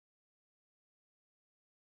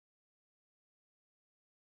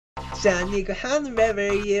Shaniqua, on the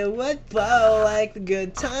river you would blow like the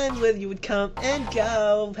good times with you would come and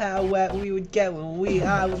go. How wet we would get when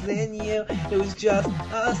I was in you. It was just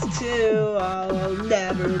us two. I'll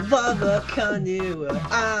never love a canoe.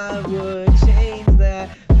 I would change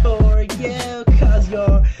that for you, 'cause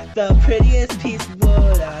you're the prettiest piece of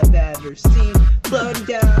wood I've ever seen floating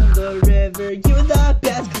down the river. You're the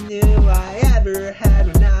best canoe I ever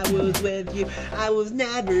had when I was with you. I was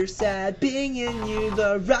never sad being in you.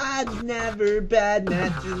 The ride was never bad.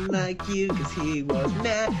 Matt didn't like you 'cause he was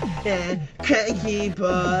mad and cranky,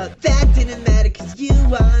 but that didn't matter 'cause you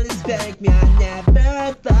wanted to spank me. I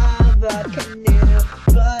never thought a canoe,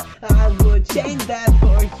 but I would change that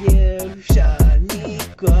for you,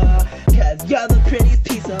 Shaniqua, 'cause you're the prettiest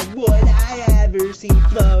piece of wood I ever seen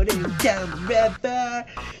floating down the river.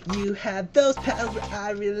 You have those paddles that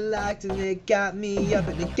I really liked, and it got me up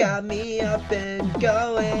and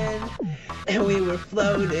going, and we were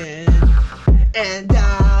floating. And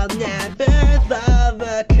I'll never love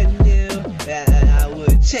a canoe, and I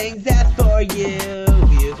would change that for you,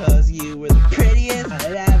 because you were the prettiest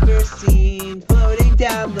I'd ever seen floating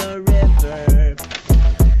down the river.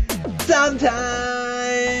 Sometimes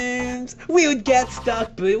we would get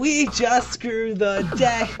stuck, but we just screw the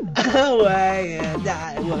day away. And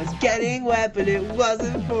I was getting wet, but it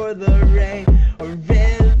wasn't for the rain or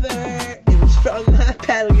river. It was from my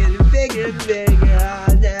paddle getting bigger and bigger.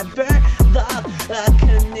 I'll never love a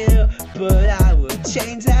canoe, but I would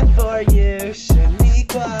change that for you,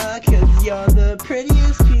 Shaniqua, 'cause you're the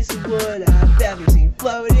prettiest piece of wood I've ever seen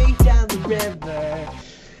floating down the river.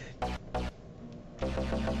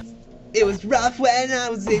 It was rough when I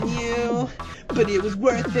was in you, but it was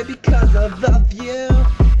worth it because of the view.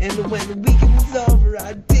 And when the weekend was over,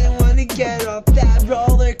 I didn't want to get off that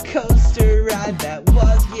roller coaster ride that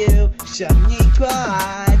was you, Shaniqua.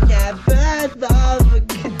 I never loved a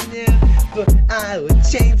canoe, but I would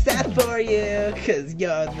change that for you, 'cause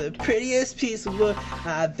you're the prettiest piece of wood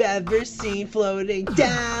I've ever seen floating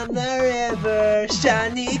down the river,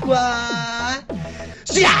 Shaniqua.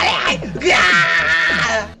 Shaniqua!